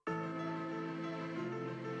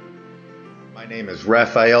My name is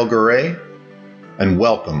Raphael Garay, and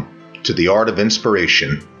welcome to the Art of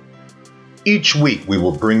Inspiration. Each week we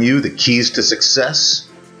will bring you the keys to success,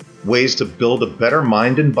 ways to build a better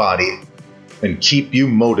mind and body, and keep you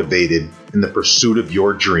motivated in the pursuit of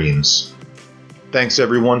your dreams. Thanks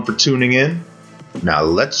everyone for tuning in. Now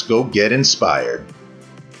let's go get inspired.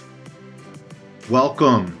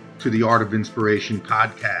 Welcome to the Art of Inspiration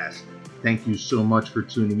podcast. Thank you so much for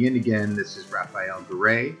tuning in again. This is Raphael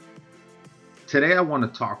Garay. Today I want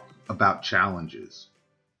to talk about challenges.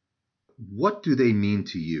 What do they mean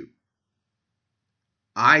to you?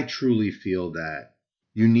 I truly feel that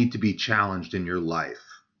you need to be challenged in your life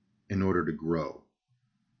in order to grow.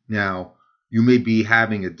 Now, you may be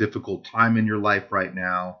having a difficult time in your life right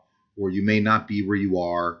now, or you may not be where you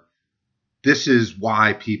are. This is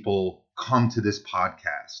why people come to this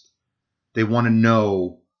podcast. They want to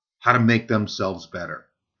know how to make themselves better.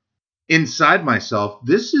 Inside myself,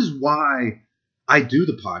 this is why I do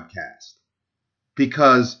the podcast,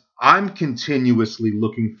 because I'm continuously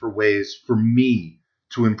looking for ways for me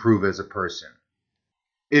to improve as a person.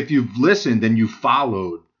 If you've listened and you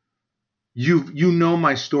followed, you know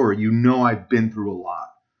my story. You know I've been through a lot.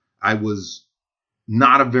 I was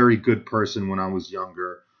not a very good person when I was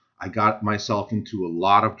younger. I got myself into a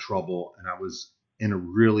lot of trouble, and I was in a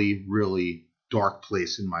really, really dark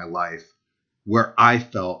place in my life where I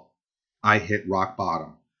felt I hit rock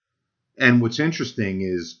bottom. And what's interesting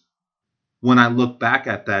is when I look back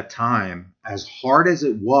at that time, as hard as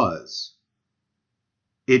it was,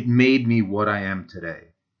 it made me what I am today.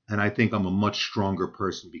 And I think I'm a much stronger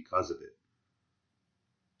person because of it.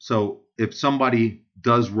 So if somebody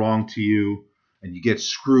does wrong to you and you get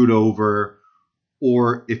screwed over,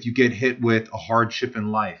 or if you get hit with a hardship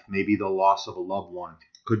in life, maybe the loss of a loved one,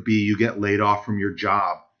 could be you get laid off from your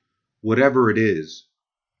job, whatever it is,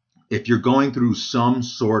 if you're going through some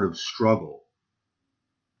sort of struggle,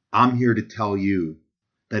 I'm here to tell you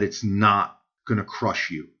that it's not going to crush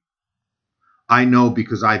you. I know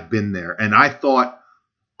because I've been there, and I thought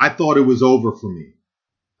it was over for me.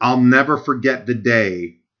 I'll never forget the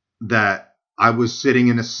day that I was sitting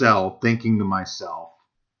in a cell thinking to myself,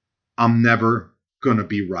 I'm never going to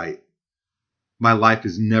be right. My life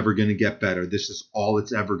is never going to get better. This is all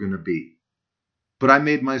it's ever going to be. But I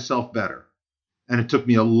made myself better. And it took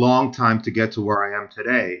me a long time to get to where I am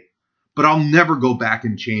today. But I'll never go back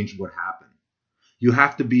and change what happened. You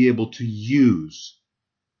have to be able to use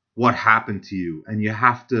what happened to you. And you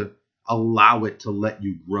have to allow it to let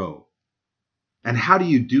you grow. And how do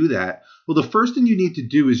you do that? Well, the first thing you need to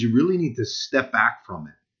do is you really need to step back from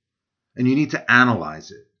it. And you need to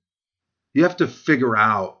analyze it. You have to figure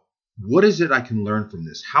out, what is it I can learn from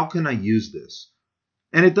this? How can I use this?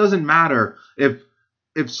 And it doesn't matter if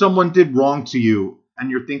someone did wrong to you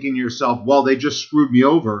and you're thinking to yourself, well, they just screwed me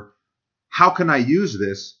over. How can I use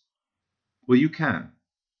this? Well, you can.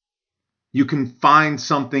 You can find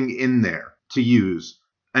something in there to use,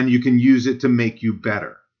 and you can use it to make you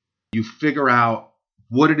better. You figure out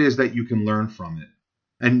what it is that you can learn from it,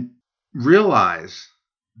 and realize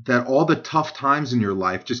that all the tough times in your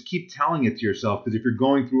life, just keep telling it to yourself, because if you're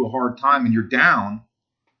going through a hard time and you're down,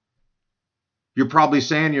 you're probably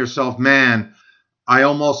saying to yourself, man, I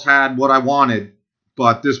almost had what I wanted,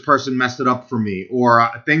 but this person messed it up for me. Or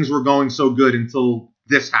things were going so good until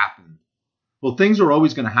this happened. Well, things are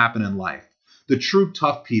always going to happen in life. The true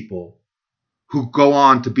tough people who go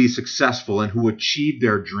on to be successful and who achieve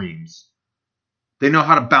their dreams, they know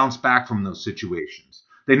how to bounce back from those situations.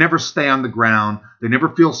 They never stay on the ground. They never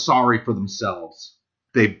feel sorry for themselves.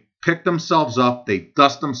 They pick themselves up, they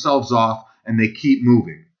dust themselves off, and they keep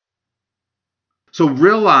moving. So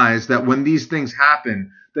realize that when these things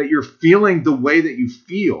happen, that you're feeling the way that you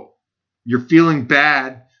feel. You're feeling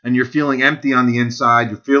bad and you're feeling empty on the inside.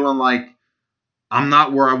 You're feeling like, I'm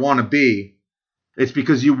not where I want to be. It's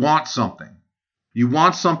because you want something. You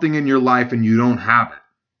want something in your life and you don't have it.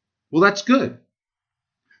 Well, that's good.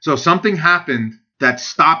 So something happened that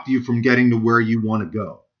stopped you from getting to where you want to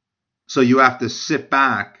go. So you have to sit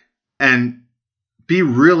back and be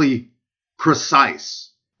really precise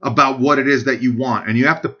about what it is that you want, and you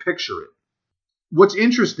have to picture it. What's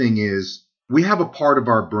interesting is we have a part of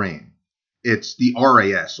our brain. It's the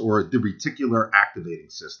RAS, or the reticular activating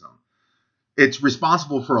system. It's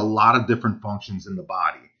responsible for a lot of different functions in the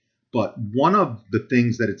body, but one of the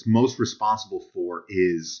things that it's most responsible for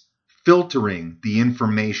is filtering the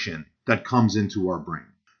information that comes into our brain.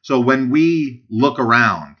 So when we look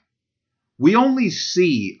around, we only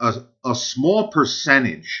see a small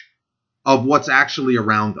percentage of what's actually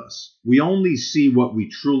around us. We only see what we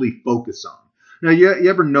truly focus on. Now, you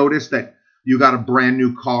ever notice that you got a brand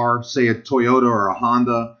new car, say a Toyota or a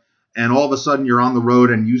Honda, and all of a sudden you're on the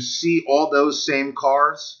road and you see all those same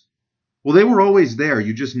cars, well, they were always there.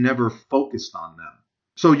 You just never focused on them.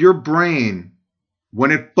 So your brain,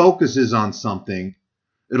 when it focuses on something,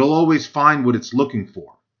 it'll always find what it's looking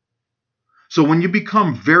for. So when you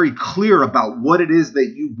become very clear about what it is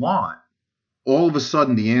that you want, all of a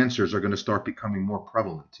sudden the answers are going to start becoming more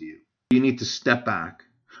prevalent to you. You need to step back.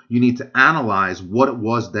 You need to analyze what it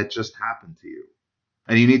was that just happened to you.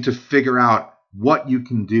 And you need to figure out what you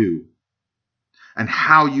can do and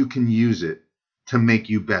how you can use it to make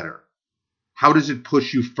you better. How does it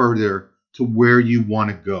push you further to where you want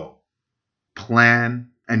to go?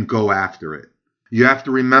 Plan and go after it. You have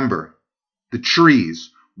to remember, the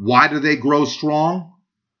trees, why do they grow strong?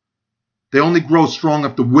 They only grow strong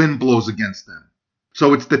if the wind blows against them.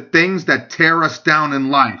 So it's the things that tear us down in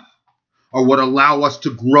life are what allow us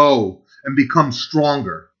to grow and become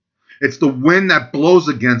stronger. It's the wind that blows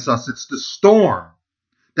against us. It's the storm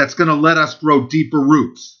that's going to let us grow deeper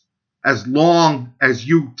roots. As long as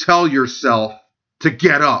you tell yourself to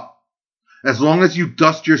get up, as long as you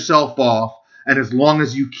dust yourself off, and as long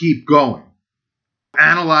as you keep going.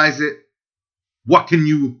 Analyze it. What can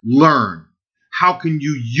you learn? How can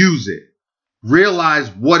you use it? Realize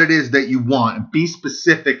what it is that you want and be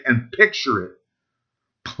specific and picture it.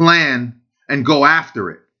 Plan and go after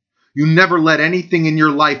it. You never let anything in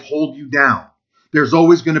your life hold you down. There's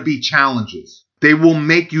always going to be challenges. They will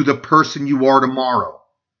make you the person you are tomorrow.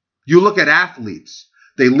 You look at athletes.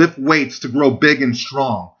 They lift weights to grow big and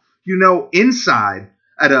strong. You know, inside,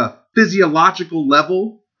 at a physiological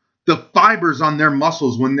level, the fibers on their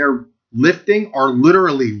muscles when they're lifting are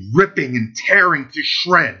literally ripping and tearing to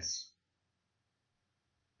shreds.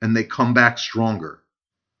 And they come back stronger.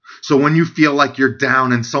 So when you feel like you're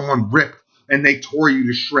down and someone ripped and they tore you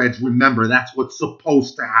to shreds, remember that's what's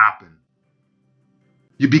supposed to happen.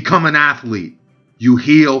 You become an athlete. You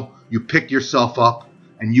heal, you pick yourself up,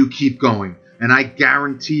 and you keep going. And I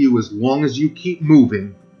guarantee you, as long as you keep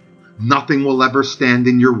moving, nothing will ever stand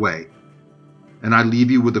in your way. And I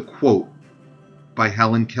leave you with a quote by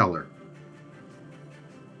Helen Keller.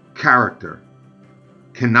 Character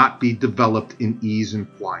cannot be developed in ease and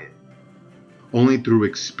quiet. Only through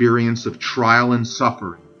experience of trial and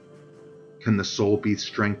suffering can the soul be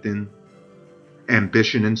strengthened,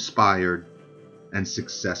 ambition inspired, and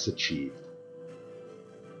success achieved.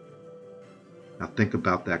 Now think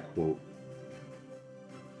about that quote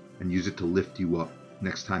and use it to lift you up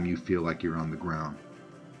next time you feel like you're on the ground.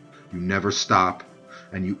 You never stop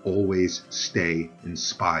and you always stay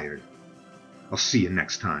inspired. I'll see you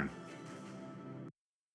next time.